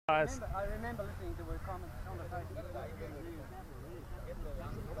I remember listening to the comments on the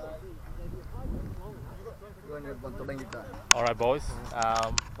All right, boys.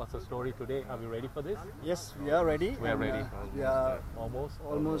 What's the story today? Are we ready for this? Yes, we are ready. We are ready. We are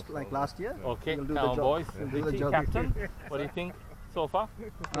almost like last year. Okay, we'll do now the job. boys, We'll do the Richie, job. captain, what do you think so far?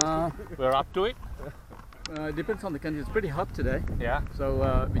 We're up to it. It depends on the country. It's pretty hot today. Yeah.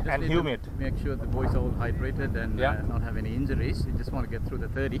 So we just And need humid. to make sure the boys are all hydrated and not have any injuries. We just want to get through the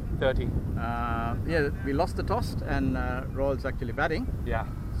 30. 30. Yeah, we lost the toss and Royal's actually batting. Yeah.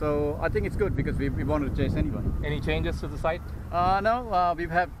 So I think it's good because we wanted to chase anyway. Any changes to the side? No,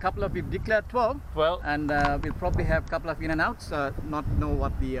 we've declared 12. 12. And we'll probably have a couple of in and outs. Not know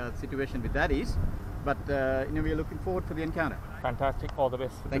what the situation with that is, but we're looking forward for the encounter. Fantastic. All the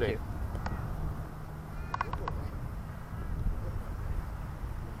best for Thank today. you.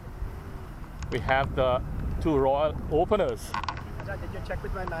 We have the two Royal openers. Did you check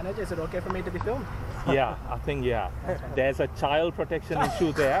with my manager? Is it okay for me to be filmed? Yeah, I think there's a child protection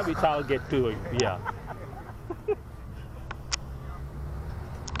issue there, which I'll get to. Yeah.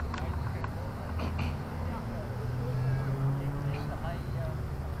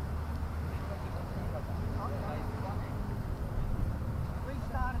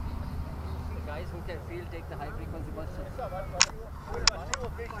 guys who can feel take the high frequency bursts.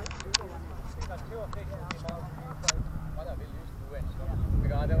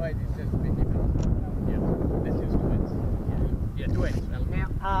 Because otherwise it's just bit different. Yeah, let's use 2 ends. Yeah, 2 ends.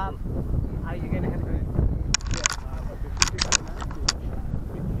 Now, are you going to have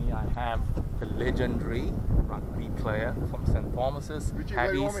With me, I have the legendary rugby player from St. Thomas's,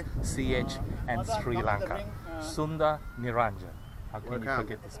 50's, CH, and Sri Lanka, Sundar Niranjan. How can you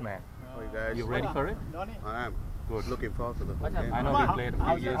forget this man? You ready for it? I am. Good. Looking forward to the whole game. I know we played a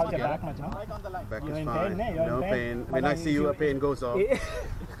few years How's your together. back, Macha? Back You're is in fine. pain, You're No in pain. When I see you, a pain goes off.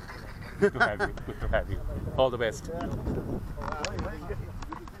 Good to have you. Good to have you. All the best.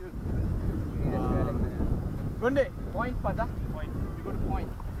 Bunde, point pada. Point. You go to point.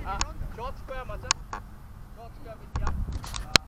 Short square, Macha.